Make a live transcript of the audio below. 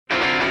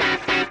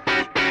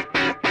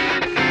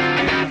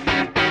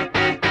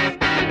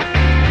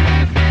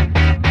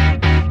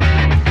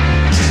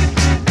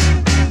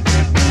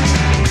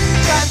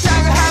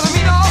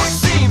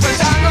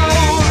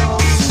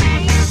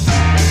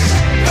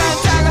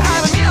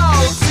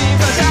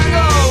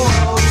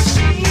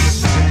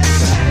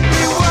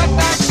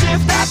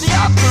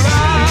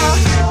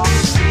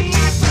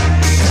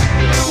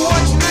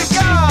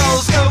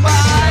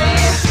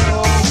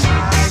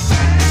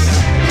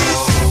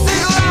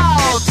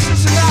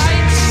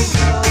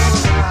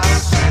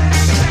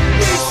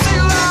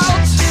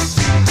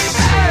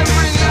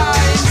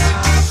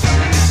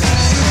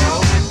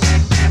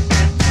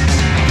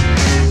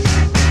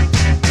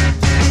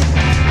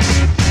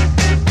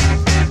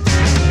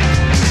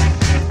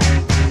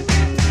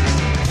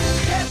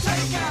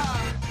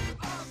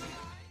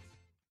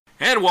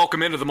And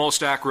welcome into the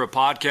Most Accurate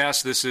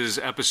Podcast. This is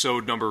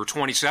episode number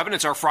 27.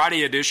 It's our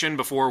Friday edition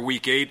before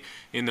Week 8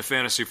 in the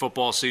fantasy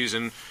football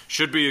season.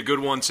 Should be a good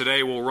one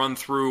today. We'll run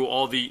through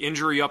all the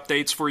injury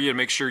updates for you to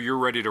make sure you're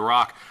ready to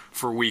rock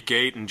for Week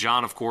 8. And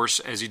John, of course,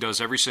 as he does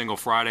every single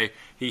Friday,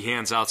 he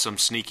hands out some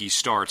sneaky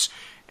starts.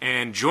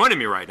 And joining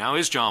me right now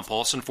is John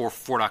Paulson,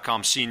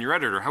 444.com senior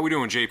editor. How we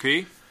doing,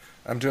 JP?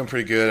 I'm doing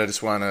pretty good. I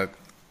just want to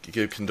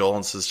give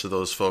condolences to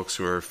those folks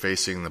who are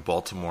facing the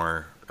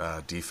Baltimore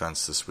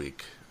defense this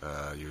week.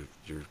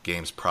 Your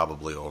game's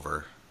probably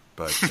over,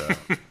 but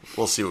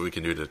we'll see what we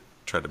can do to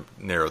try to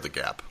narrow the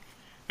gap.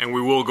 And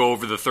we will go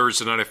over the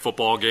Thursday night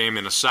football game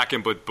in a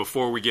second, but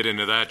before we get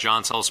into that,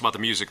 John, tell us about the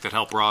music that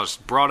helped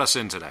brought us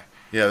in today.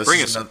 Yeah,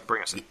 bring us in.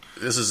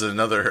 This is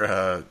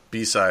another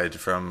B-side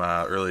from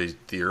the early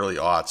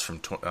aughts from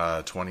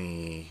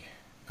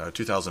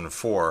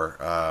 2004.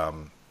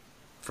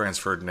 Franz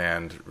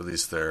Ferdinand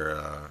released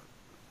their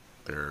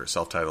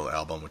self-titled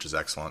album, which is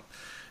excellent.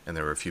 And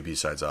there were a few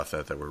B-sides off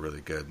that were really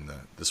good. And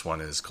this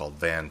one is called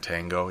Van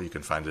Tango. You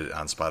can find it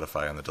on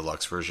Spotify on the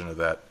deluxe version of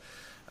that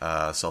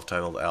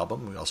self-titled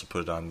album. We also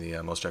put it on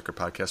the Most Accurate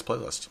Podcast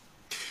playlist.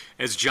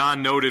 As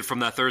John noted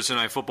from that Thursday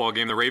night football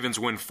game, the Ravens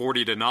win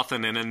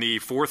 40-0, and in the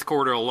fourth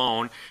quarter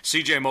alone,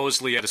 C.J.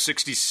 Mosley had a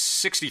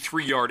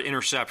 63-yard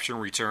interception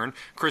return.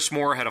 Chris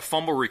Moore had a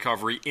fumble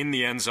recovery in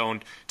the end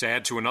zone to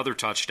add to another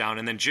touchdown,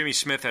 and then Jimmy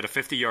Smith had a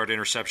 50-yard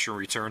interception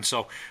return.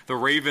 So the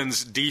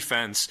Ravens'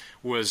 defense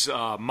was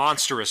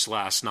monstrous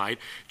last night.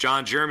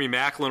 Jeremy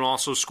Maclin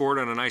also scored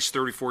on a nice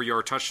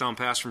 34-yard touchdown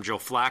pass from Joe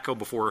Flacco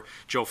before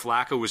Joe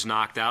Flacco was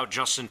knocked out.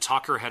 Justin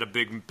Tucker had a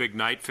big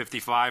night,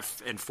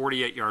 55 and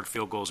 48-yard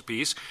field goals piece.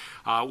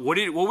 What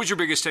was your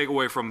biggest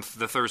takeaway from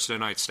the Thursday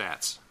night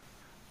stats?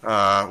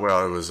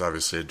 Well, it was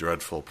obviously a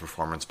dreadful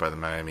performance by the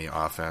Miami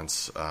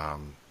offense.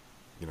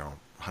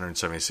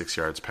 176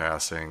 yards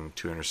passing,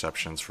 2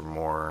 interceptions for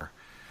Moore.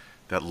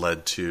 That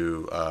led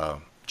to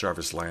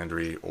Jarvis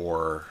Landry,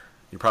 or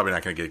you're probably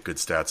not going to get good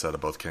stats out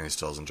of both Kenny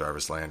Stills and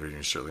Jarvis Landry, and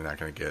you're certainly not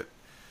going to get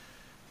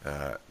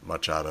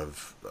much out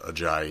of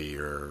Ajayi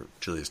or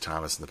Julius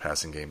Thomas in the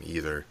passing game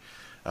either.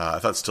 I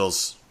thought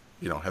Stills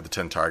had the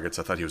 10 targets.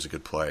 I thought he was a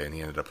good play, and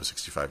he ended up with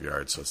 65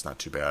 yards, so it's not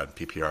too bad.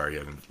 PPR, he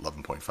had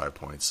 11.5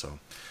 points. So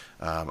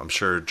I'm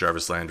sure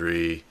Jarvis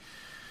Landry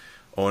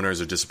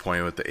owners are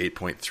disappointed with the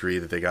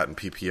 8.3 that they got in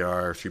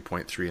PPR,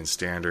 3.3 in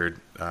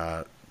standard.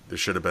 There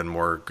should have been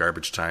more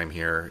garbage time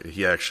here.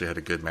 He actually had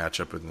a good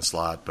matchup in the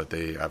slot, but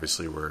they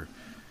obviously were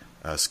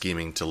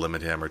scheming to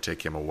limit him or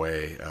take him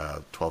away.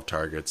 12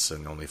 targets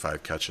and only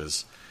 5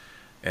 catches.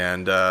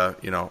 And,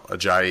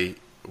 Ajayi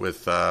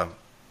with a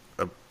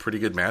pretty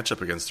good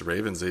matchup against the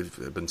Ravens.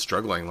 They've been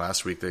struggling.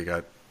 Last week they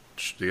got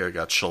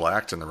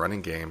shellacked in the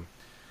running game,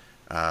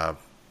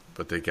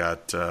 but they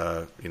got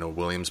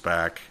Williams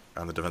back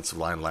on the defensive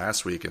line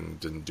last week and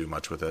didn't do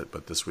much with it.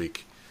 But this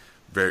week,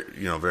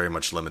 very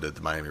much limited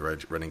the Miami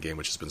running game,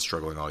 which has been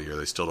struggling all year.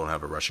 They still don't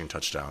have a rushing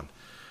touchdown,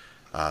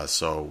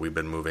 so we've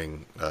been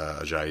moving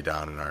Ajayi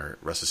down in our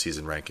rest of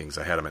season rankings.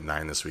 I had him at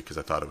 9 this week because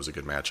I thought it was a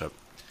good matchup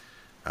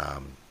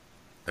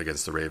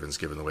against the Ravens,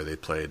 given the way they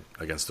played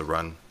against the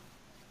run.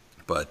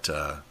 But,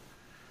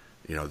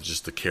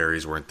 just the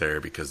carries weren't there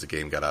because the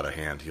game got out of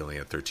hand. He only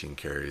had 13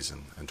 carries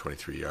and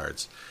 23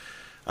 yards.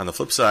 On the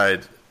flip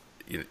side,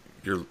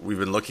 we've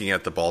been looking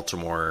at the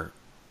Baltimore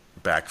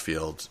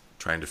backfield,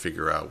 trying to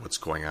figure out what's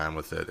going on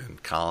with it.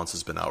 And Collins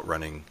has been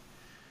outrunning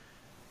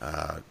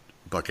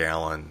Buck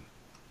Allen,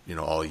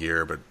 all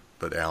year. But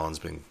Allen's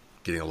been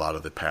getting a lot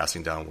of the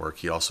passing down work.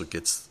 He also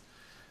gets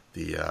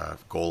the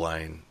goal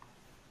line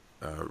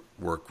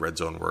work, red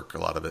zone work, a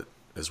lot of it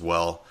as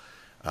well.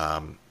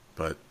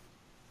 But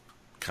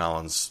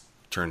Collins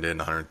turned in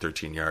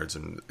 113 yards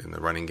in the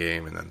running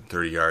game and then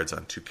 30 yards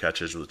on 2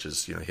 catches, which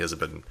is, he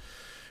hasn't been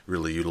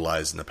really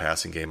utilized in the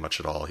passing game much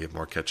at all. He had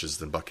more catches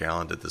than Buck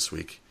Allen did this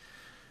week.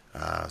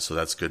 So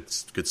that's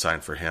good sign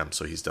for him.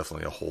 So he's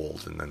definitely a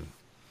hold. And then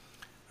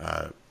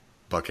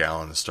Buck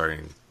Allen is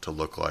starting to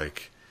look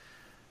like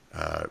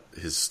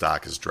his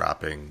stock is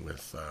dropping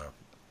with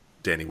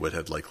Danny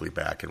Woodhead likely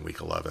back in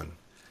week 11.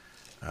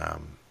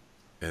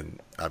 And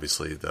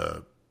obviously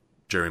the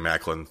Jeremy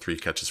Maclin, 3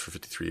 catches for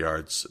 53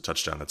 yards, a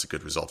touchdown. That's a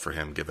good result for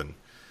him given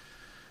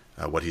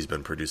what he's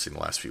been producing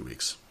the last few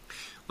weeks.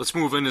 Let's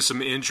move into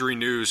some injury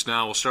news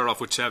now. We'll start off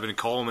with Tevin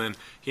Coleman.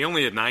 He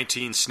only had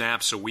 19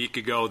 snaps a week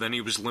ago. Then he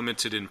was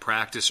limited in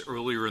practice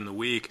earlier in the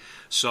week.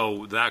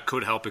 So that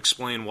could help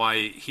explain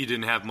why he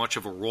didn't have much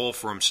of a role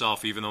for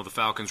himself, even though the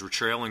Falcons were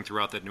trailing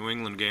throughout that New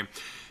England game.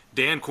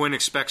 Dan Quinn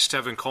expects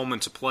Tevin Coleman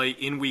to play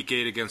in Week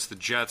 8 against the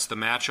Jets. The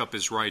matchup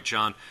is right,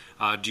 John.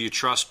 Do you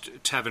trust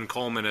Tevin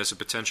Coleman as a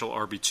potential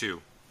RB2?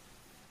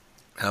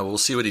 We'll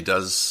see what he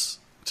does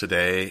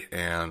today,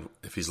 and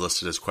if he's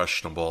listed as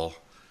questionable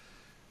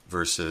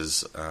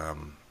versus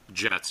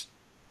Jets.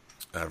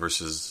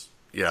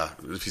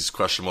 If he's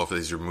questionable, if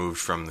he's removed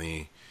from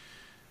the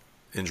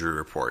injury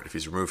report. If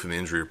he's removed from the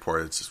injury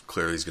report, it's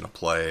clear he's going to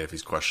play. If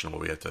he's questionable,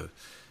 we have to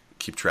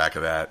keep track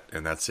of that,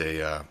 and that's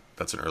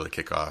an early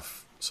kickoff.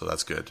 So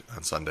that's good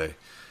on Sunday.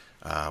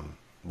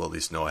 we'll at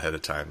least know ahead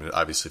of time. And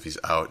obviously, if he's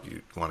out,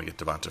 you want to get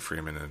Devonta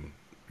Freeman in,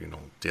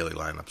 daily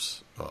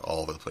lineups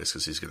all over the place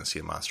because he's going to see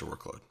a monster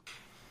workload.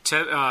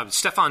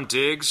 Stefon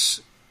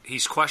Diggs,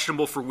 he's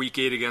questionable for Week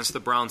 8 against the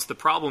Browns. The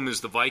problem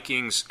is the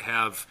Vikings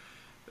have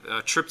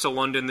a trip to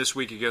London this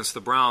week against the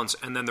Browns,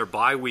 and then their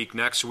bye week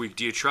next week.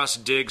 Do you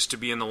trust Diggs to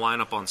be in the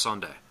lineup on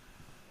Sunday?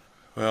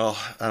 Well,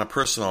 on a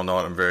personal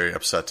note, I'm very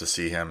upset to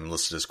see him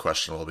listed as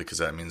questionable because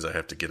that means I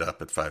have to get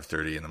up at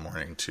 5:30 in the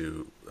morning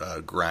to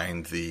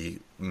grind the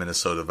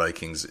Minnesota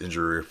Vikings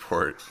injury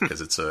report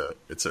because it's an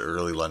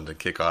early London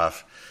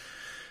kickoff.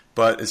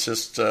 But it's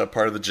just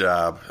part of the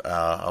job.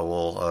 I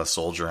will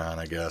soldier on,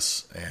 I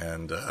guess,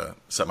 and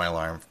set my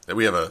alarm.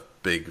 We have a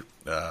big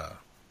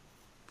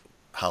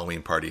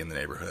Halloween party in the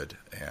neighborhood,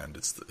 and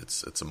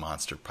it's a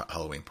monster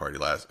Halloween party.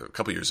 A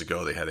couple years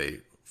ago, they had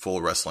a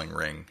full wrestling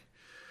ring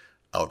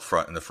out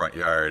front in the front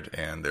yard,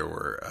 and there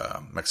were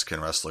Mexican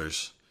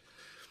wrestlers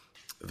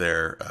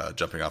there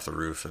jumping off the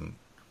roof and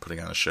putting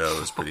on a show. It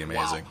was pretty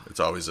amazing.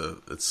 Wow.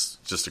 It's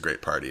just a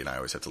great party, and I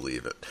always have to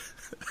leave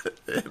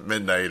at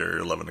midnight or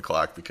 11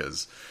 o'clock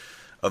because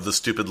of the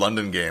stupid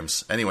London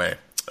games. Anyway,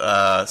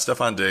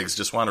 Stefon Diggs,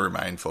 just want to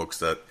remind folks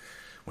that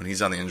when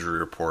he's on the injury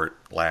report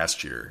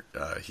last year,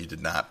 he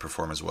did not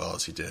perform as well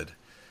as he did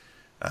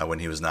when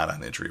he was not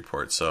on the injury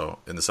report. So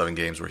in the 7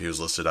 games where he was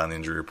listed on the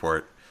injury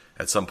report,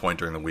 at some point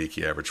during the week,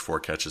 he averaged 4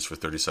 catches for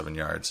 37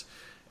 yards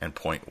and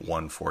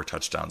 0.14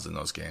 touchdowns in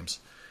those games.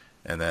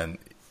 And then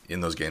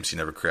in those games, he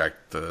never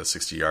cracked the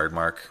 60-yard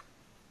mark,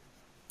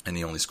 and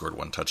he only scored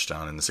 1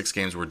 touchdown. In the 6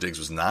 games where Diggs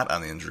was not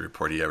on the injury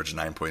report, he averaged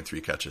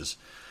 9.3 catches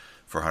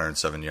for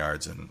 107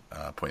 yards and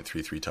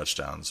 0.33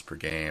 touchdowns per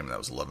game. That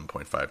was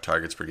 11.5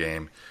 targets per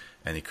game,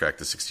 and he cracked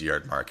the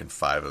 60-yard mark in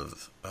 5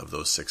 of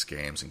those 6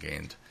 games and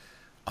gained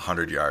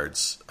 100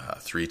 yards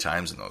 3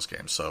 times in those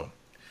games. So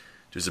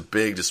there's a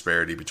big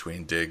disparity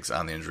between Diggs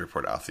on the injury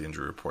report, off the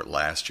injury report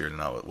last year.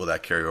 Now, will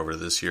that carry over to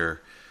this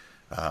year?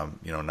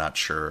 Not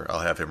sure.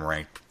 I'll have him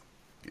ranked,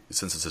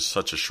 since it's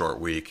such a short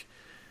week,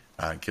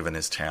 given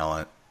his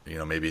talent,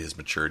 maybe his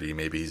maturity,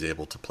 maybe he's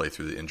able to play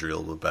through the injury a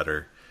little bit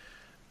better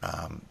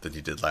than he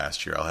did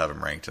last year. I'll have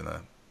him ranked in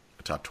the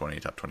top 20,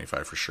 top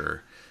 25 for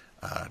sure.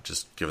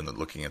 Just given that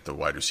looking at the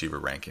wide receiver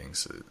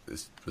rankings,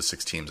 with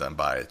 6 teams on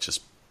bye, it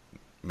just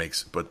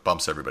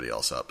bumps everybody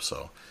else up.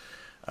 So,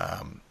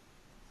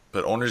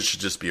 but owners should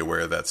just be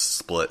aware of that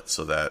split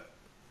so that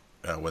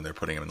when they're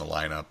putting him in the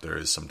lineup, there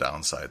is some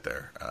downside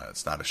there.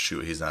 It's not a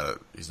shoe. He's not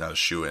a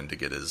shoe-in to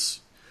get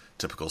his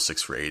typical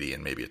 6 for 80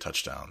 and maybe a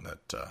touchdown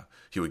that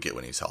he would get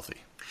when he's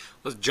healthy.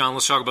 John,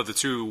 let's talk about the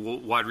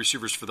 2 wide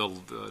receivers for the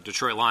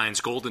Detroit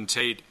Lions. Golden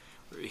Tate,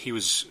 he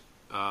was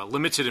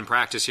limited in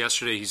practice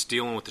yesterday. He's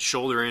dealing with the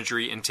shoulder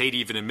injury, and Tate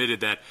even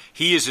admitted that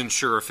he isn't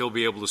sure if he'll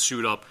be able to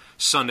suit up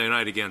Sunday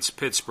night against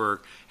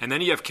Pittsburgh. And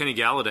then you have Kenny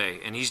Galladay,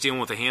 and he's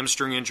dealing with a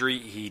hamstring injury.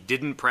 He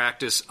didn't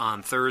practice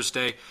on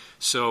Thursday.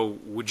 So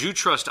would you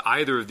trust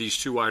either of these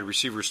 2 wide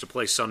receivers to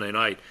play Sunday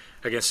night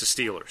against the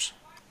Steelers?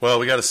 Well,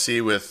 we got to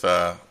see with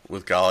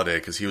Galladay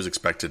because he was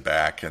expected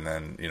back, and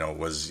then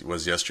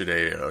was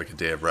yesterday like a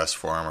day of rest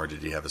for him, or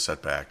did he have a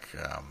setback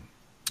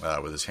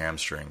with his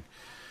hamstring?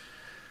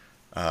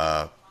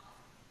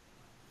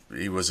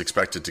 He was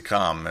expected to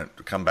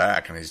come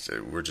back, and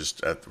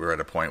we're at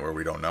a point where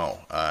we don't know.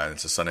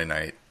 It's a Sunday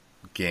night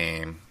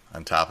game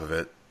on top of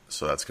it,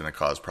 so that's going to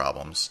cause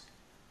problems.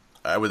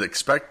 I would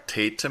expect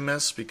Tate to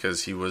miss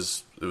because it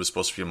was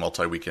supposed to be a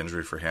multi-week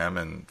injury for him,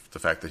 and the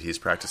fact that he's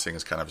practicing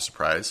is kind of a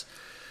surprise.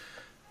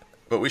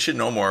 But we should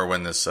know more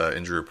when this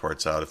injury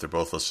report's out. If they're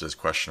both listed as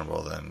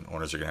questionable, then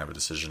owners are going to have a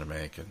decision to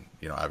make, and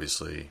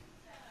obviously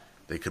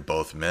they could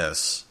both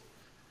miss,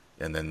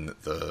 and then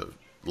the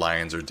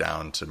Lions are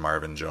down to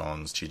Marvin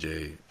Jones,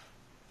 TJ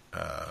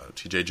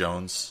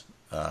Jones,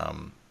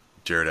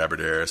 Jared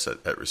Abbrederis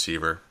at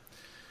receiver,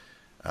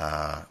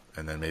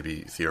 and then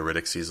maybe Theo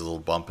Riddick sees a little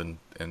bump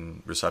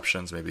in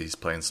receptions. Maybe he's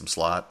playing some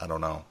slot. I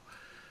don't know.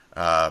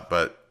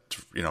 But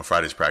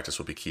Friday's practice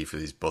will be key for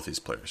both these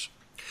players.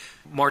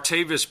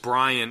 Martavis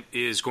Bryant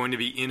is going to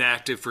be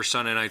inactive for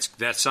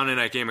that Sunday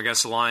night game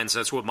against the Lions.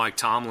 That's what Mike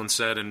Tomlin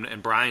said,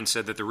 and Bryant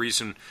said that the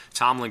reason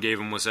Tomlin gave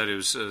him was that it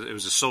was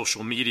a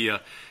social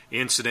media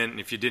incident. And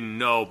if you didn't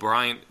know,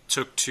 Bryant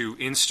took to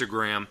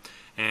Instagram,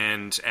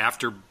 and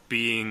after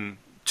being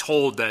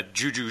told that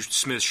Juju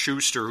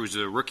Smith-Schuster, who's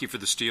a rookie for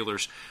the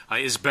Steelers,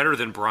 is better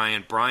than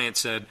Bryant, Bryant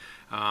said,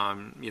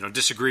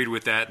 disagreed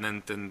with that,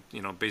 and then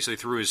basically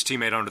threw his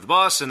teammate under the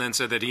bus, and then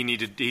said that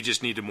he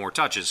just needed more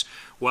touches.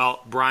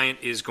 Well, Bryant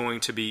is going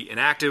to be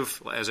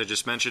inactive, as I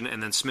just mentioned,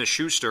 and then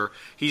Smith-Schuster,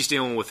 he's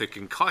dealing with a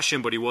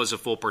concussion, but he was a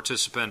full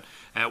participant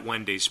at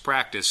Wednesday's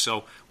practice.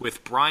 So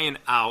with Bryant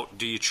out,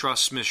 do you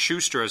trust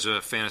Smith-Schuster as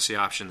a fantasy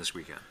option this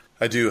weekend?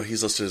 I do.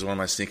 He's listed as one of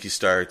my sneaky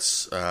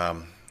starts.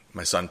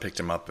 My son picked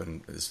him up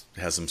and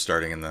has him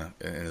starting in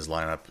his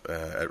lineup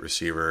at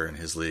receiver in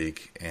his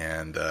league,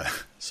 and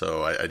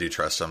so I do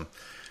trust him.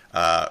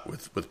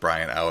 With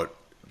Bryant out,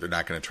 they're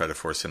not going to try to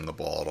force him the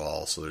ball at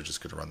all, so they're just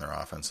going to run their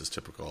offense as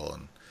typical.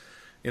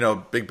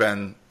 And Big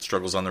Ben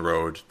struggles on the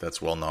road.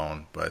 That's well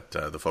known, but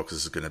the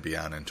focus is going to be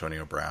on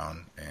Antonio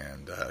Brown,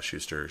 and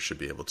Schuster should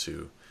be able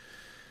to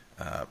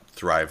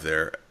thrive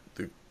there.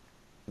 The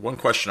one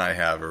question I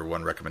have, or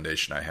one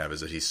recommendation I have,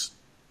 is that he's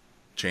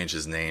changed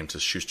his name to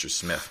Schuster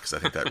Smith, because I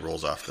think that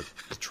rolls off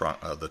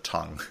the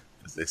tongue,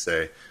 as they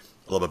say,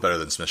 a little bit better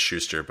than Smith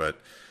Schuster.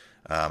 But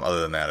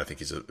other than that, I think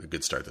he's a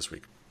good start this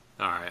week.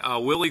 All right.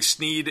 Willie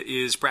Snead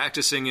is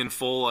practicing in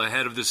full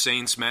ahead of the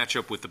Saints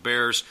matchup with the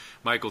Bears.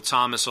 Michael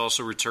Thomas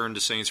also returned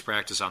to Saints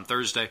practice on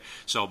Thursday.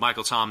 So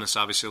Michael Thomas,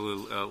 obviously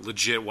a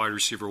legit wide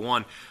receiver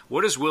one.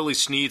 What does Willie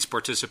Snead's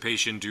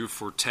participation do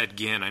for Ted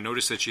Ginn? I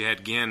noticed that you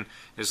had Ginn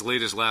as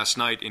late as last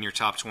night in your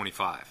top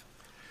 25.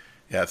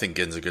 Yeah, I think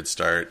Ginn's a good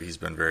start. He's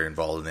been very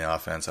involved in the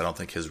offense. I don't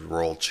think his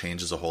role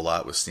changes a whole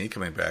lot with Snead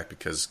coming back,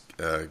 because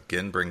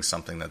Ginn brings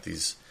something that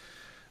these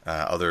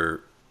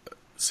other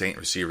Saint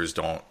receivers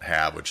don't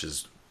have, which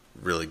is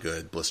really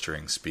good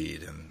blistering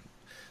speed, and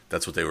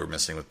that's what they were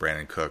missing with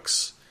Brandon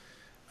Cooks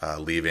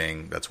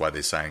leaving. That's why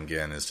they signed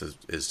Ginn,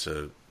 is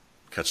to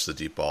catch the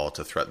deep ball,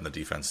 to threaten the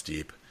defense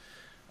deep.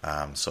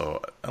 So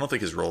I don't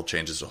think his role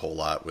changes a whole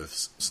lot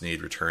with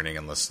Snead returning,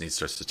 unless Snead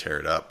starts to tear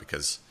it up,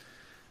 because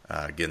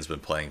Ginn's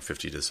been playing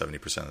 50 to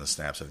 70% of the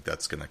snaps. I think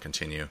that's going to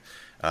continue.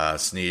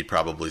 Snead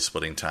probably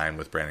splitting time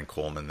with Brandon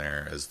Coleman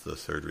there as the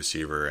third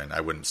receiver, and I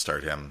wouldn't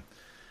start him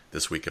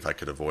this week if I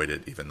could avoid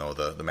it, even though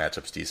the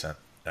matchup's decent,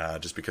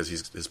 just because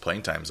his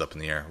playing time's up in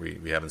the air.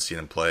 We haven't seen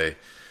him play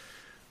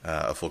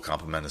a full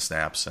complement of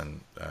snaps,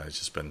 and he's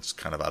just been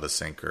kind of out of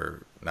sync,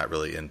 or not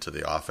really into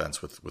the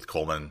offense with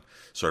Coleman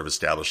sort of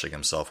establishing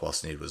himself while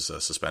Snead was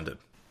suspended.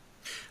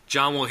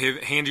 John will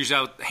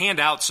hand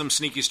out some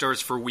sneaky starts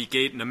for Week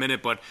 8 in a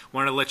minute, but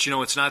wanted to let you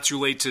know it's not too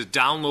late to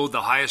download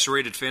the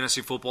highest-rated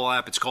fantasy football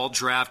app. It's called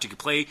Draft. You can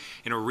play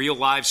in a real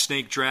live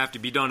snake draft.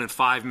 It'd be done in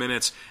 5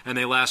 minutes, and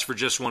they last for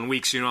just 1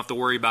 week, so you don't have to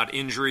worry about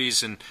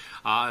injuries and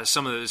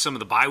some of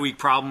the bye week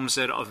problems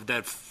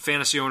that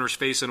fantasy owners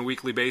face on a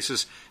weekly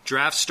basis.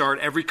 Drafts start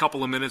every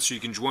couple of minutes, so you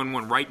can join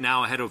one right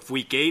now ahead of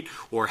Week 8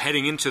 or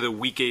heading into the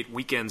Week 8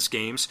 weekend's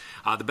games.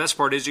 The best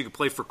part is you can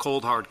play for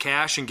cold, hard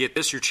cash, and get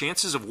this, your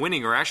chances of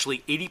winning are actually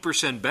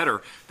 80%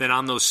 better than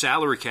on those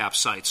salary cap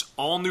sites.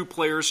 All new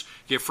players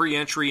get free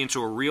entry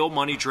into a real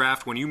money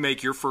draft when you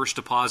make your first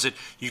deposit.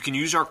 You can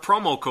use our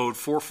promo code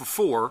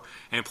 4for4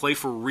 and play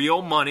for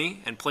real money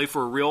and play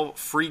for a real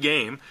free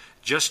game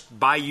just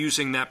by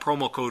using that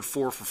promo code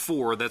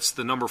 4for4. That's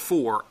the number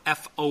 4,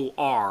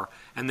 F-O-R,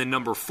 and the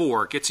number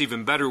 4. It gets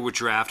even better with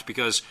Draft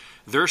because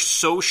they're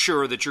so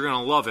sure that you're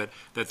going to love it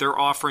that they're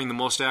offering the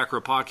Most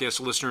Accurate Podcast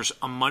listeners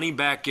a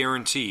money-back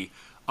guarantee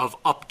of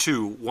up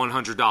to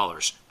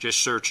 $100.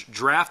 Just search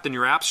Draft in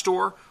your app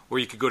store, or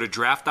you could go to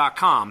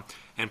draft.com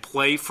and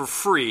play for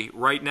free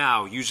right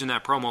now using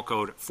that promo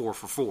code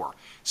 4for4.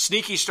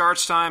 Sneaky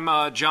starts time,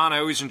 John. I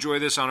always enjoy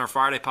this on our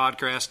Friday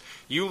podcast.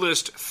 You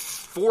list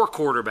 4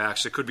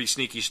 quarterbacks that could be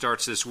sneaky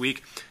starts this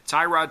week.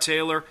 Tyrod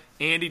Taylor,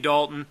 Andy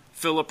Dalton,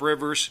 Phillip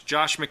Rivers,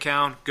 Josh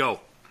McCown. Go.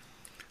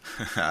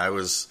 I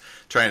was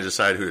trying to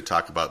decide who to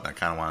talk about, and I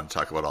kind of wanted to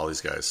talk about all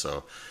these guys,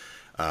 so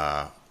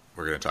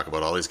we're going to talk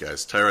about all these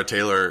guys. Tyrod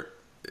Taylor,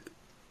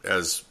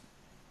 as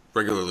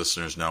regular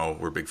listeners know,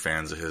 we're big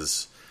fans of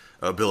his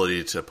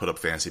ability to put up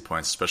fantasy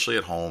points, especially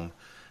at home.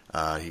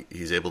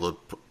 He's able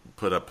to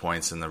put up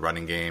points in the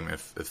running game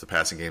if the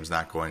passing game's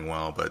not going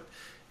well, but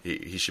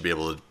he should be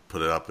able to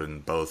put it up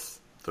in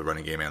both the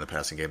running game and the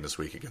passing game this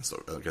week against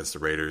the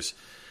Raiders.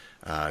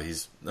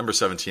 He's number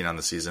 17 on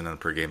the season on a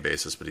per-game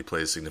basis, but he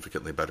plays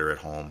significantly better at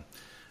home,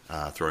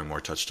 throwing more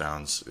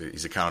touchdowns.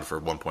 He's accounted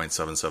for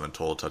 1.77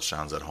 total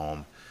touchdowns at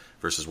home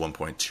versus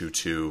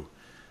 1.22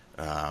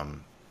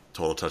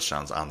 total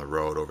touchdowns on the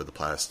road over the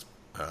past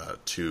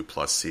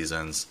 2+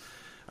 seasons.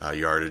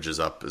 Yardage is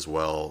up as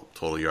well.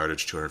 Total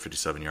yardage,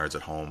 257 yards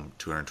at home,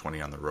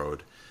 220 on the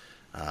road.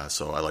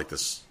 So I like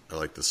this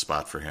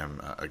spot for him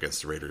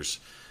against the Raiders.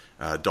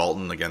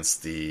 Dalton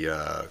against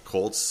the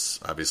Colts.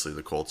 Obviously,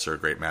 the Colts are a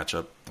great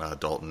matchup.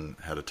 Dalton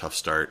had a tough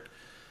start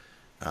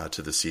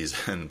to the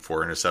season,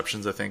 4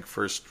 interceptions, I think,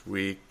 first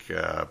week.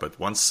 But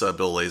once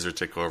Bill Lazor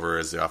took over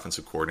as the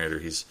offensive coordinator,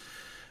 he's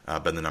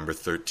been the number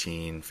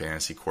 13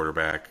 fantasy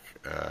quarterback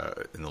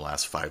in the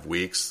last 5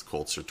 weeks. The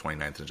Colts are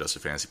 29th in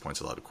adjusted fantasy points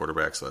allowed to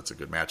quarterbacks, so that's a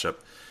good matchup.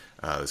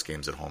 This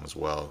game's at home as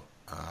well.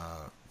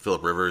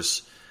 Phillip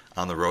Rivers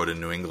on the road in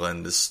New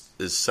England. This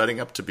is setting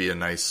up to be a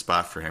nice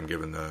spot for him,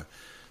 given the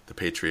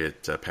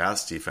Patriot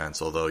pass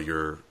defense, although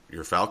your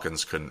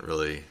Falcons couldn't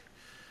really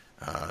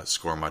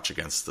score much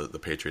against the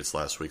Patriots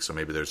last week, so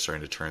maybe they're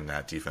starting to turn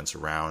that defense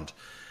around.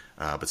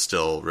 But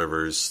still,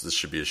 Rivers, this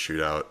should be a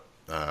shootout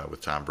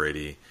with Tom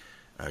Brady,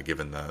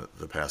 given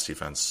the pass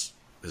defense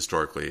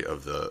historically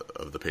of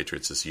the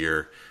Patriots this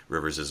year.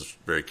 Rivers is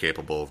very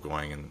capable of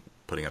going and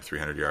putting up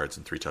 300 yards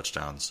and 3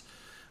 touchdowns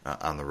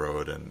on the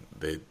road, and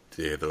they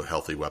have the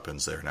healthy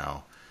weapons there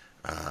now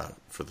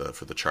for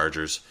the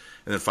Chargers.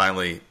 And then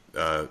finally,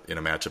 in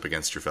a matchup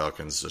against your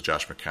Falcons,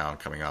 Josh McCown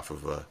coming off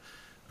of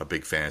a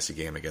big fantasy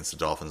game against the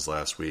Dolphins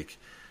last week.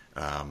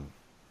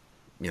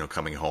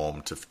 Coming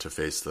home to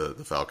face the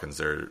Falcons,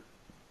 they're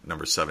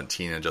number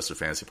 17 in adjusted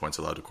fantasy points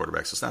allowed to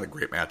quarterbacks. So it's not a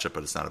great matchup,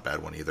 but it's not a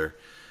bad one either.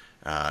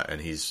 And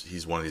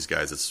he's one of these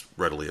guys that's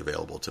readily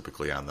available,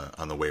 typically on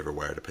the waiver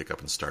wire to pick up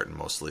and start in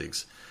most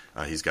leagues.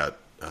 He's got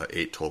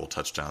 8 total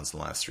touchdowns in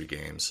the last 3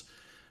 games,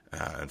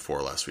 and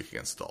 4 last week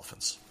against the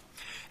Dolphins.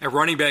 At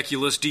running back, you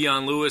list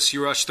Dion Lewis. He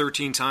rushed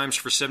 13 times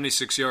for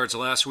 76 yards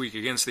last week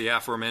against the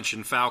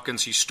aforementioned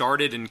Falcons. He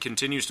started and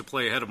continues to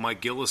play ahead of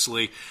Mike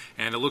Gillislee,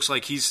 and it looks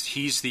like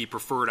he's the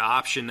preferred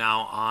option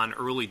now on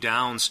early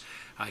downs.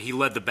 He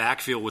led the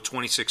backfield with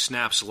 26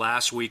 snaps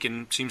last week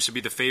and seems to be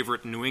the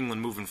favorite in New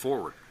England moving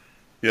forward.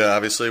 Yeah,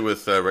 obviously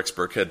with Rex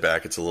Burkhead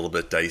back, it's a little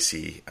bit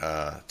dicey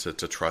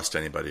to trust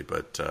anybody,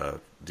 but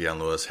Dion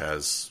Lewis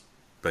has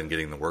been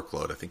getting the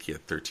workload. I think he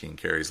had 13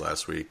 carries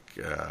last week.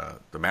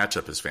 The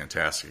matchup is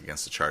fantastic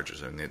against the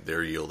Chargers, and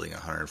they're yielding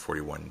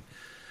 141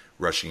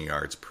 rushing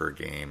yards per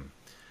game,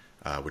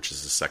 which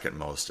is the second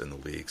most in the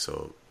league.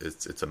 So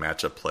it's a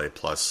matchup play.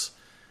 Plus,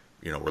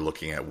 we're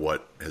looking at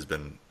what has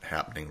been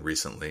happening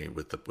recently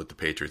with the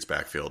Patriots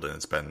backfield, and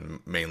it's been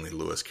mainly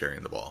Lewis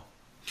carrying the ball.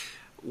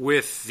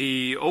 With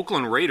the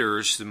Oakland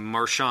Raiders,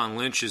 Marshawn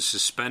Lynch is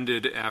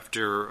suspended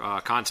after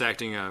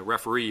contacting a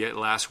referee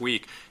last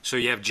week. So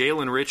you have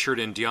Jalen Richard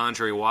and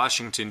DeAndre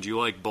Washington. Do you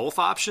like both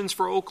options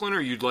for Oakland, or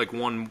you'd like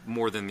one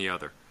more than the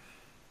other?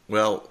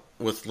 Well,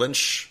 with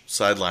Lynch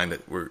sidelined,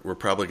 we're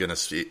probably going to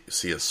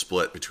see a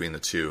split between the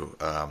two.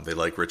 They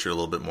like Richard a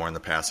little bit more in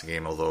the passing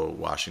game, although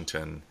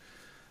Washington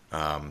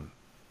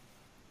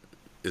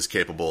is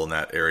capable in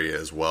that area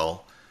as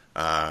well.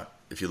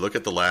 If you look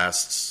at the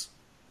last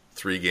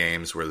 3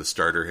 games where the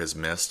starter has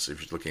missed, if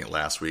you're looking at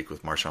last week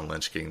with Marshawn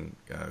Lynch getting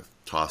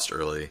tossed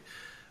early,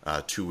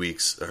 2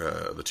 weeks,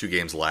 the 2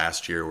 games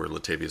last year where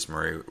Latavius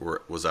Murray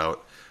was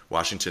out,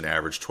 Washington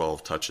averaged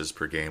 12 touches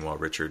per game, while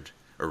Richard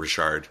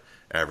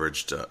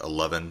averaged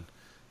 11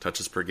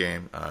 touches per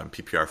game. In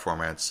PPR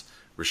formats,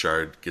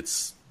 Richard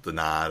gets the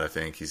nod. I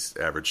think he's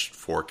averaged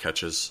 4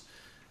 catches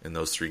in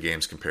those 3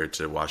 games compared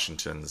to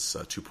Washington's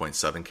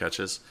 2.7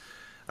 catches.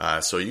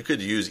 So you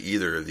could use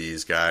either of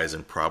these guys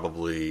and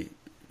probably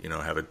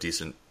have a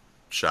decent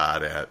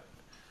shot at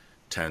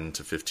 10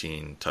 to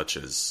 15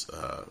 touches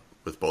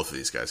with both of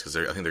these guys, because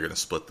I think they're going to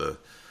split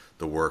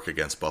the work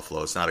against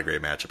Buffalo. It's not a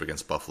great matchup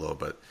against Buffalo,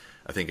 but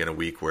I think in a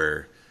week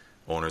where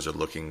owners are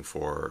looking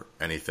for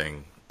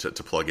anything to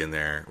plug in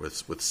there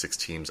with 6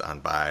 teams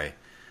on bye,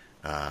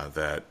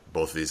 that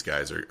both of these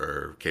guys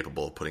are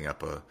capable of putting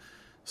up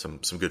some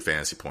good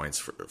fantasy points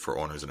for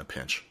owners in a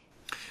pinch.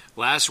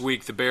 Last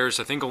week, the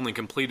Bears, I think, only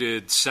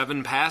completed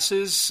 7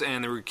 passes,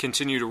 and they would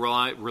continue to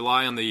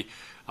rely on the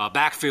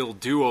backfield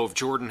duo of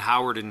Jordan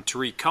Howard and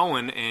Tariq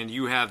Cohen, and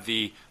you have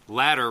the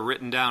latter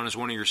written down as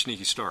one of your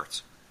sneaky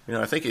starts.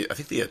 I think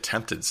they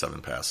attempted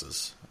 7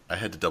 passes. I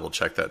had to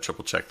double-check that,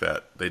 triple-check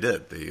that. They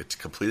did. They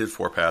completed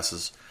 4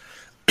 passes,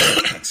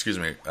 excuse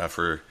me,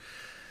 for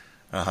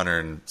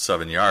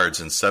 107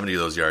 yards, and 70 of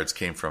those yards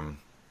came from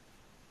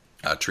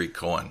Tariq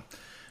Cohen.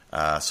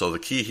 So the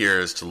key here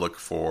is to look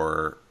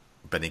for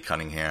Benny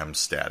Cunningham's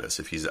status.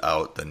 If he's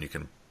out, then you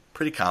can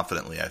pretty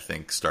confidently, I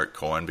think, start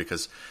Cohen,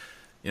 because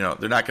they're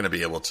not going to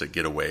be able to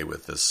get away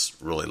with this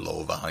really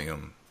low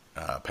volume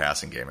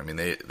passing game. I mean,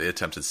 they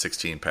attempted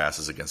 16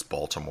 passes against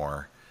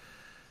Baltimore,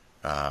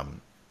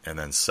 and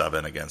then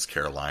 7 against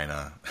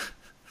Carolina.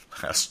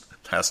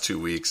 last 2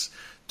 weeks,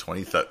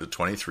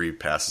 23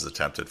 passes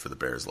attempted for the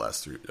Bears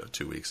last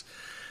 2 weeks.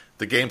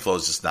 The game flow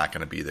is just not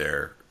going to be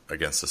there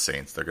against the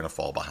Saints. They're going to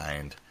fall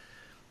behind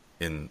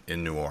in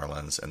New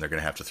Orleans, and they're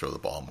going to have to throw the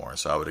ball more.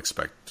 So I would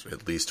expect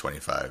at least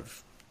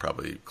 25,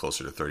 probably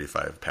closer to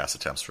 35 pass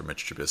attempts for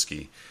Mitch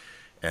Trubisky.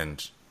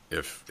 And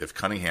if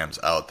Cunningham's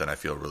out, then I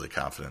feel really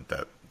confident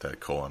that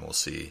Cohen will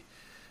see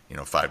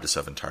 5 to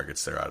 7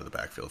 targets there out of the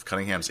backfield. If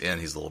Cunningham's in,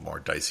 he's a little more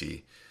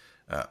dicey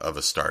of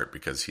a start,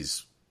 because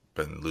he's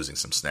been losing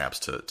some snaps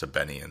to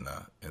Benny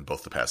in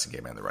both the passing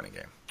game and the running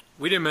game.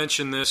 We didn't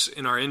mention this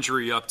in our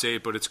injury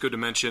update, but it's good to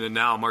mention it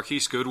now.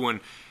 Marquise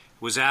Goodwin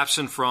was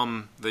absent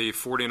from the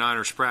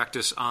 49ers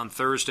practice on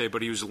Thursday,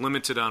 but he was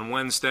limited on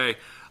Wednesday.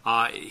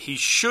 He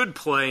should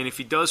play, and if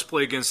he does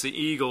play against the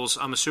Eagles,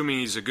 I'm assuming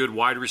he's a good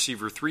wide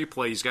receiver 3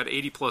 play. He's got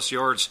 80-plus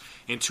yards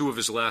in 2 of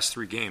his last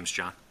 3 games,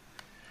 John.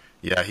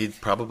 Yeah,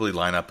 he'd probably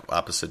line up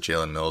opposite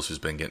Jalen Mills, who's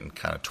been getting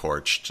kind of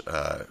torched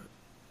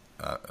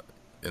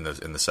in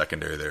the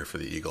secondary there for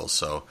the Eagles.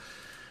 So,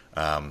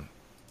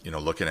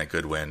 looking at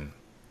Goodwin,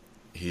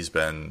 he's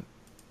been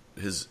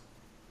his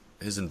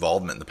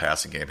involvement in the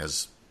passing game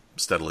has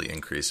steadily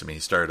increased. I mean,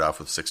 he started off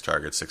with 6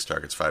 targets,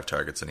 5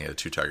 targets, and he had a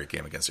 2-target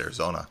game against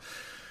Arizona.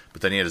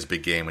 But then he had his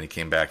big game when he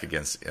came back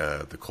against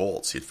the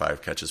Colts. He had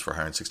 5 catches for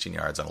 116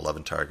 yards on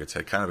 11 targets.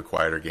 Had kind of a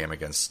quieter game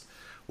against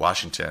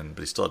Washington,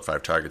 but he still had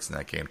 5 targets in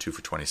that game, 2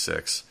 for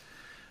 26.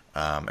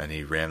 And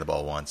he ran the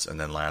ball once. And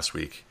then last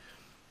week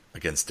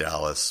against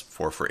Dallas,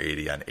 4 for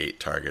 80 on 8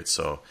 targets.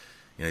 So,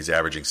 he's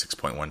averaging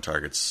 6.1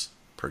 targets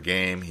per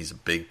game. He's a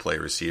big play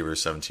receiver,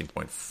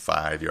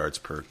 17.5 yards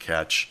per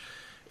catch,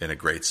 in a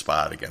great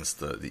spot against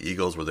the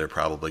Eagles, where they're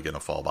probably going to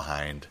fall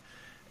behind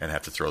and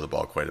have to throw the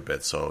ball quite a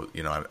bit. So,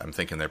 I'm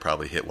thinking they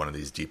probably hit one of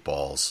these deep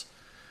balls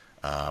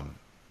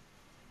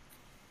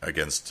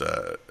against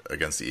the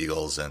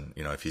Eagles, and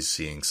if he's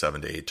seeing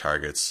 7 to 8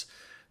 targets,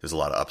 there's a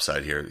lot of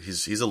upside here.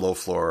 He's a low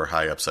floor,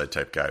 high upside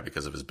type guy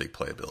because of his big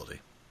playability.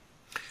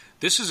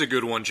 This is a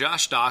good one.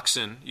 Josh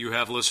Doxson, you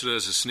have listed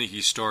as a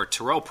sneaky start.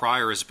 Terrell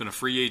Pryor has been a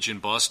free agent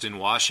bust in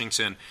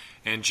Washington,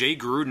 and Jay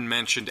Gruden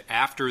mentioned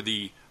after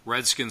the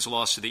Redskins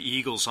lost to the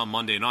Eagles on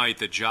Monday night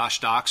that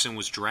Josh Doxson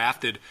was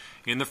drafted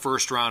in the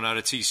first round out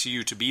of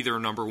TCU to be their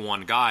number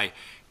one guy.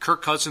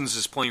 Kirk Cousins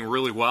is playing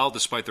really well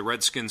despite the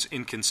Redskins'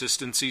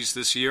 inconsistencies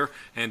this year,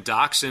 and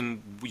Doxson,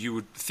 you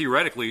would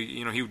theoretically,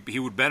 he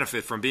would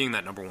benefit from being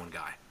that number one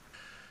guy.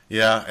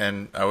 Yeah,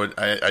 and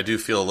I do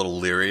feel a little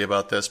leery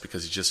about this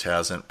because he just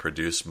hasn't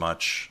produced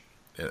much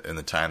in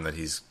the time that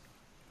he's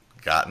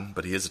gotten,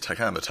 but he is kind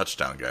of a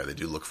touchdown guy. They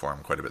do look for him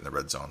quite a bit in the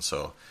red zone,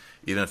 so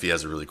even if he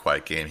has a really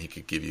quiet game, he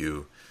could give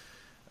you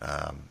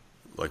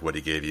like what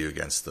he gave you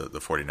against the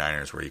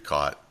 49ers, where he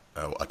caught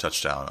a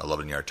touchdown,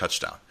 11-yard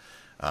touchdown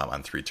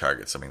on 3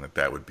 targets. I mean,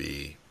 that would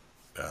be,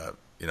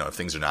 if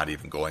things are not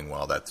even going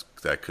well,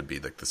 that could be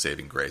the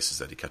saving grace, is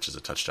that he catches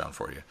a touchdown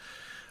for you.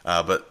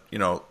 But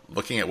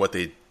looking at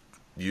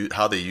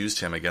how they used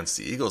him against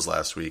the Eagles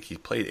last week, he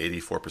played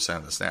 84%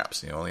 of the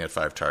snaps. He only had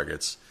 5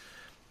 targets,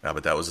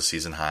 but that was a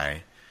season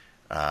high.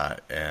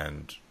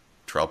 And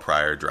Terrell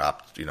Pryor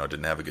dropped,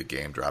 didn't have a good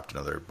game, dropped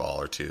another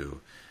ball or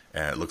two.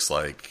 And it looks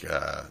like,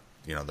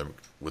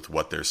 with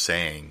what they're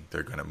saying,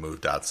 they're going to move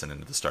Dotson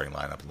into the starting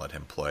lineup and let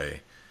him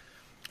play.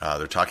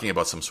 They're talking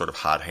about some sort of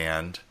hot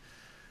hand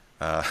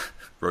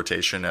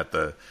rotation at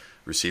the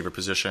receiver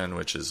position,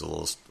 which is a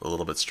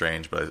little bit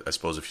strange. But I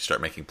suppose if you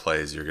start making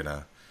plays, you're going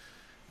to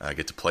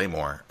get to play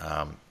more.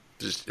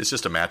 It's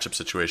just a matchup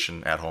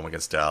situation at home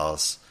against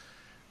Dallas.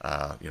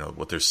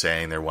 What they're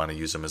saying, they want to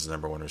use him as the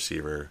number one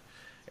receiver.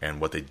 And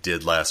what they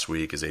did last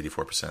week is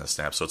 84% of the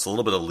snaps. So it's a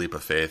little bit of a leap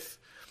of faith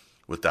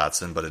with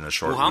Dotson, but in a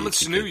short Mohamed week.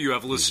 Sanu you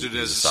have listed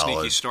as a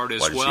sneaky start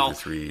as well.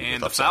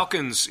 And the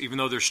Falcons, even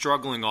though they're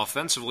struggling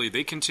offensively,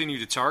 they continue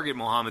to target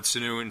Mohamed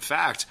Sanu. In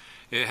fact,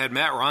 had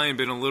Matt Ryan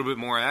been a little bit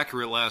more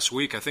accurate last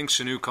week, I think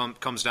Sanu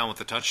comes down with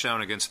a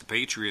touchdown against the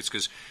Patriots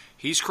because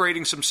he's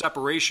creating some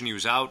separation. He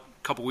was out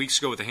a couple weeks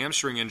ago with a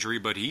hamstring injury,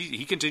 but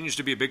he continues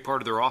to be a big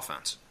part of their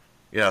offense.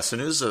 Yeah,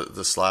 Sanu's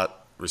the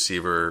slot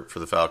receiver for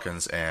the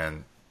Falcons,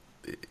 and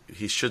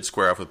he should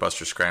square off with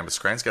Buster Skrine, but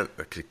Skrine's got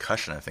a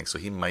concussion, I think, so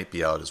he might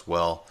be out as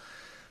well.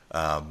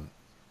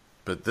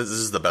 But this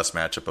is the best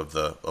matchup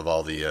of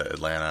all the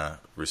Atlanta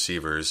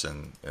receivers,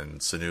 and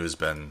Sanu has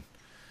been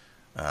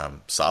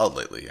solid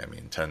lately. I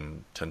mean,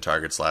 10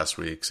 targets last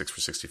week, 6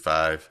 for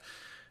 65.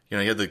 He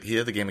had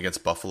the game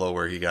against Buffalo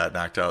where he got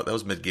knocked out. That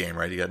was mid-game,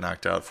 right? He got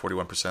knocked out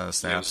 41% of the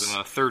snaps. Yeah,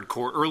 it was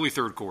in early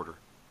third quarter.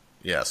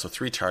 Yeah, so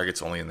 3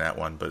 targets only in that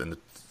one, but in the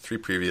 3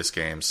 previous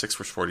games, 6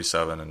 for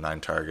 47 and 9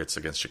 targets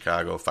against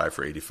Chicago, 5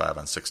 for 85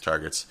 on 6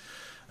 targets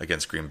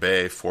against Green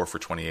Bay, 4 for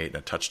 28 and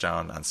a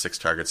touchdown on 6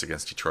 targets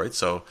against Detroit.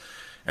 So,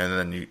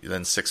 and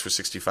then 6 for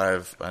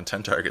 65 on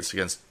 10 targets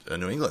against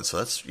New England. So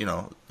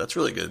that's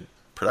really good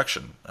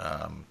production.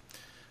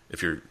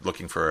 If you're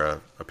looking for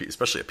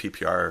especially a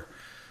PPR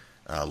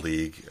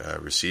league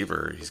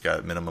receiver, he's got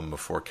a minimum of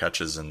 4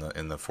 catches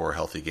in the 4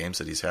 healthy games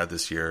that he's had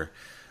this year.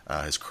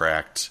 Has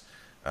cracked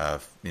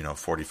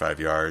 45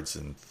 yards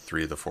in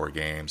 3 of the 4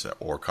 games,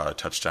 or caught a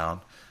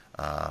touchdown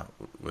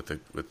with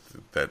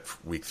that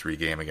Week 3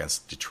 game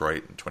against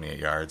Detroit, 28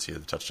 yards. He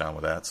had the touchdown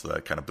with that, so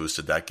that kind of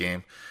boosted that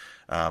game.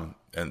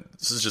 And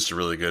this is just a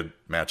really good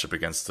matchup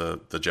against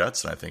the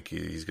Jets, and I think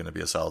he's going to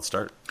be a solid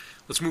start.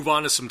 Let's move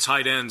on to some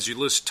tight ends. You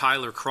list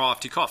Tyler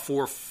Kroft. He caught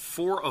 4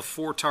 of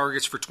 4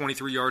 targets for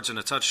 23 yards and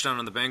a touchdown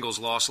on the Bengals'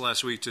 loss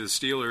last week to the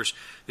Steelers.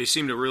 They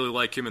seem to really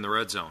like him in the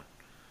red zone.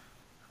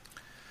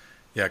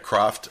 Yeah,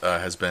 Kroft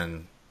has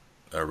been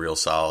a real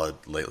solid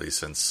lately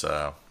since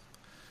Tyler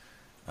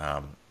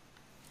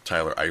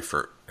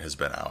Eifert has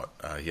been out.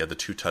 He had the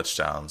 2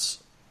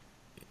 touchdowns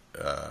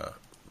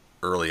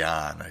early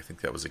on. I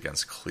think that was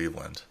against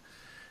Cleveland.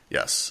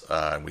 Yes,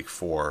 in Week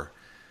 4.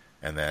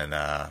 And then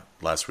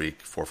last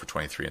week, 4 for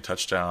 23 and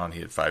touchdown.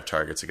 He had 5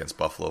 targets against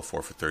Buffalo,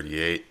 4 for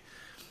 38.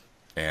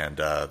 And,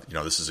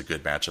 this is a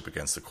good matchup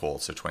against the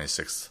Colts. They're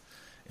 26th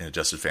in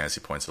adjusted fantasy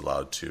points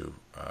allowed to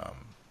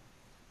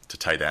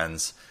tight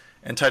ends.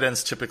 And tight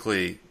ends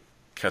typically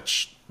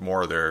catch a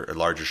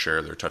larger share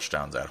of their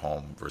touchdowns at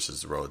home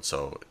versus the road.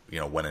 So,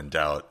 when in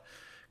doubt,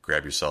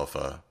 grab yourself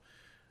a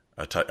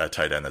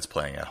tight end that's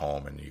playing at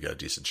home, and you got a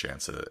decent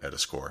chance at a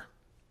score.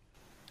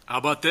 How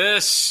about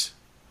this?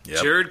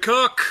 Yep. Jared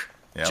Cook.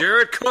 Yep.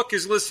 Jared Cook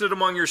is listed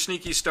among your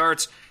sneaky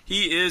starts.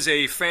 He is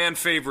a fan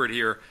favorite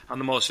here on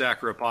the Most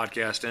Accurate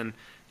podcast, and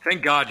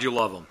thank God you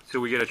love him,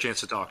 so we get a chance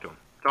to talk to him.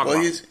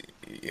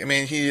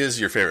 He is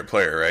your favorite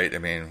player, right? I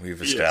mean,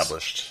 we've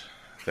established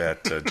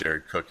that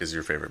Jared Cook is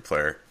your favorite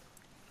player.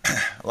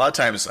 A lot of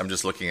times I'm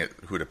just looking at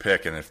who to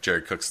pick, and if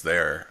Jared Cook's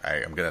there,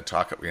 I'm going to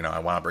talk. I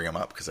want to bring him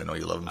up because I know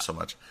you love him so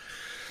much.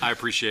 I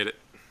appreciate it.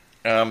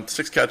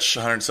 6 catch,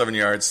 107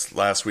 yards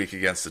last week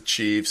against the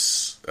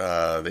Chiefs.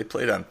 They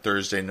played on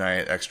Thursday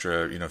night,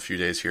 extra, few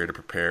days here to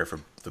prepare for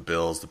the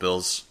Bills. The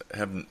Bills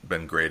haven't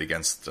been great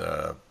against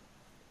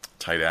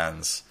tight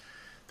ends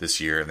this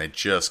year, and they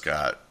just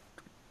got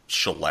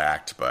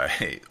shellacked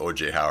by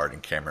O.J. Howard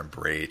and Cameron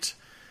Brate,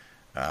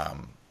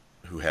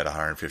 who had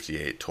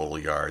 158 total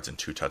yards and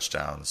 2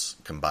 touchdowns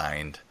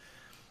combined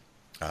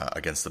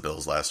against the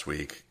Bills last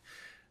week.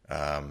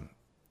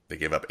 They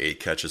gave up 8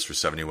 catches for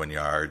 71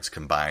 yards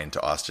combined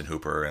to Austin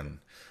Hooper and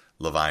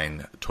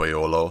Levine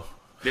Toilolo.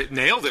 It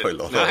nailed it.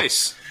 Toilolo.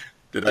 Nice.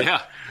 Did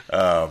I?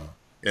 Yeah.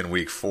 In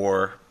week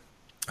 4.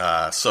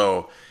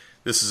 So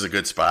this is a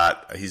good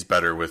spot. He's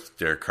better with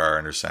Derek Carr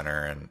under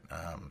center, and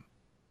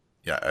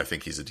I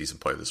think he's a decent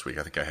play this week.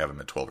 I think I have him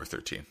at 12 or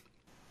 13.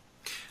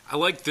 I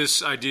like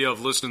this idea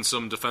of listing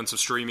some defensive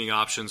streaming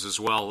options as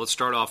well. Let's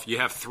start off. You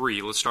have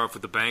 3. Let's start off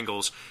with the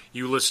Bengals.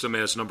 You list them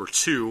as number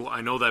 2.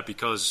 I know that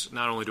because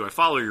not only do I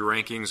follow your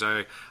rankings,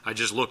 I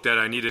just looked at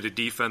it. I needed a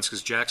defense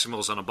because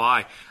Jacksonville's on a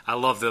bye. I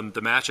love the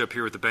matchup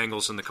here with the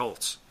Bengals and the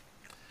Colts.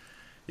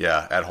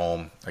 Yeah, at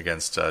home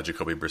against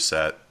Jacoby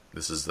Brissett.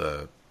 This is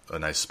a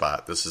nice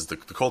spot. This is the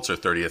Colts are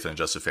 30th in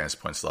adjusted fantasy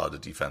points allowed to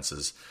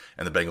defenses,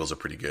 and the Bengals are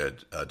pretty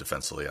good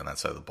defensively on that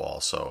side of the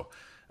ball. So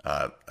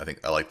I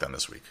think I like them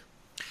this week.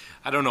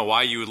 I don't know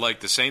why you would like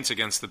the Saints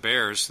against the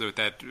Bears,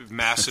 that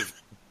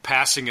massive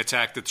passing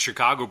attack that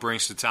Chicago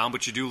brings to town,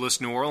 but you do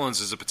list New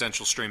Orleans as a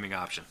potential streaming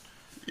option.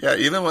 Yeah,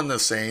 even when the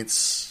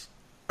Saints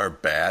are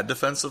bad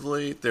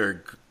defensively,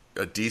 they're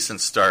a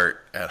decent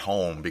start at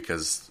home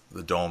because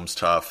the dome's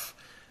tough.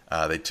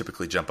 They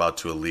typically jump out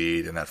to a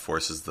lead, and that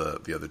forces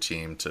the other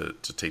team to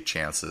take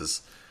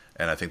chances.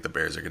 And I think the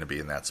Bears are going to be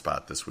in that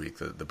spot this week.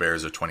 The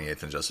Bears are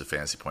 28th in adjusted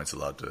fantasy points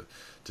allowed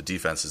to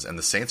defenses, and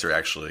the Saints are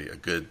actually a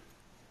good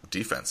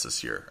defense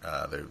this year.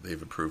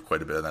 They've improved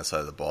quite a bit on that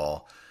side of the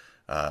ball.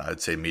 I'd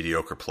say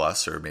mediocre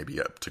plus or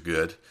maybe up to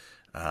good.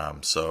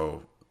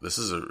 So this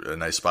is a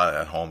nice spot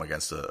at home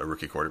against a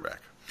rookie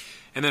quarterback.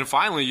 And then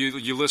finally,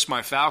 you list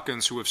my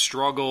Falcons, who have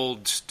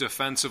struggled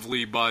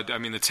defensively, but, I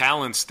mean, the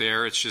talent's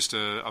there. It's just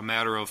a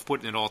matter of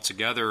putting it all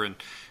together. And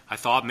I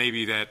thought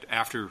maybe that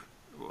after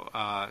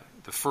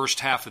the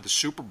first half of the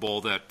Super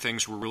Bowl that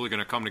things were really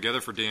going to come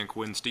together for Dan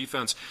Quinn's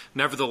defense.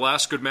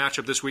 Nevertheless, good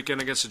matchup this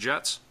weekend against the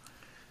Jets.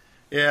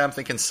 Yeah, I'm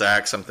thinking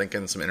sacks. I'm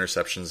thinking some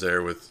interceptions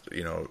there with,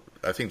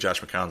 I think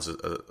Josh McCown's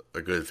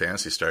a good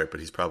fantasy start,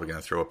 but he's probably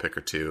going to throw a pick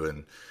or two,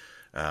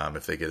 and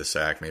if they get a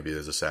sack, maybe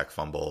there's a sack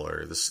fumble,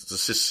 or this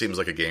just seems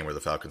like a game where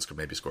the Falcons could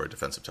maybe score a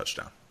defensive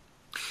touchdown.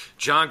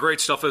 John, great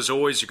stuff as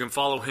always. You can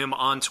follow him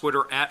on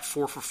Twitter at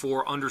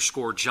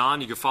 4for4_John.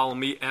 You can follow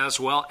me as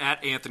well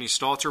at Anthony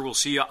Stalter. We'll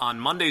see you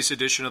on Monday's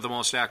edition of the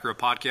Most Accurate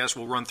Podcast.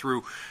 We'll run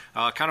through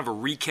kind of a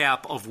recap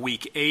of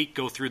Week 8,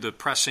 go through the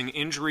pressing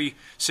injury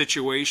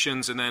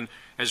situations, and then,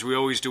 as we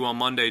always do on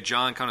Monday,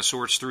 John kind of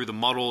sorts through the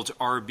muddled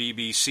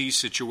RBBC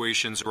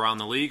situations around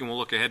the league, and we'll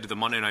look ahead to the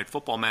Monday Night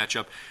Football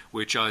matchup,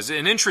 which is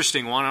an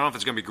interesting one. I don't know if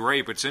it's going to be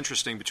great, but it's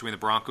interesting between the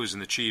Broncos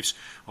and the Chiefs.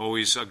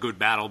 Always a good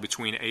battle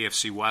between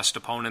AFC West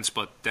opponents,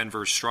 but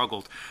Denver's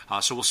struggled.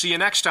 So we'll see you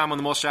next time on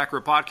the Most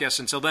Accurate Podcast.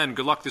 Until then,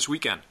 good luck this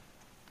weekend.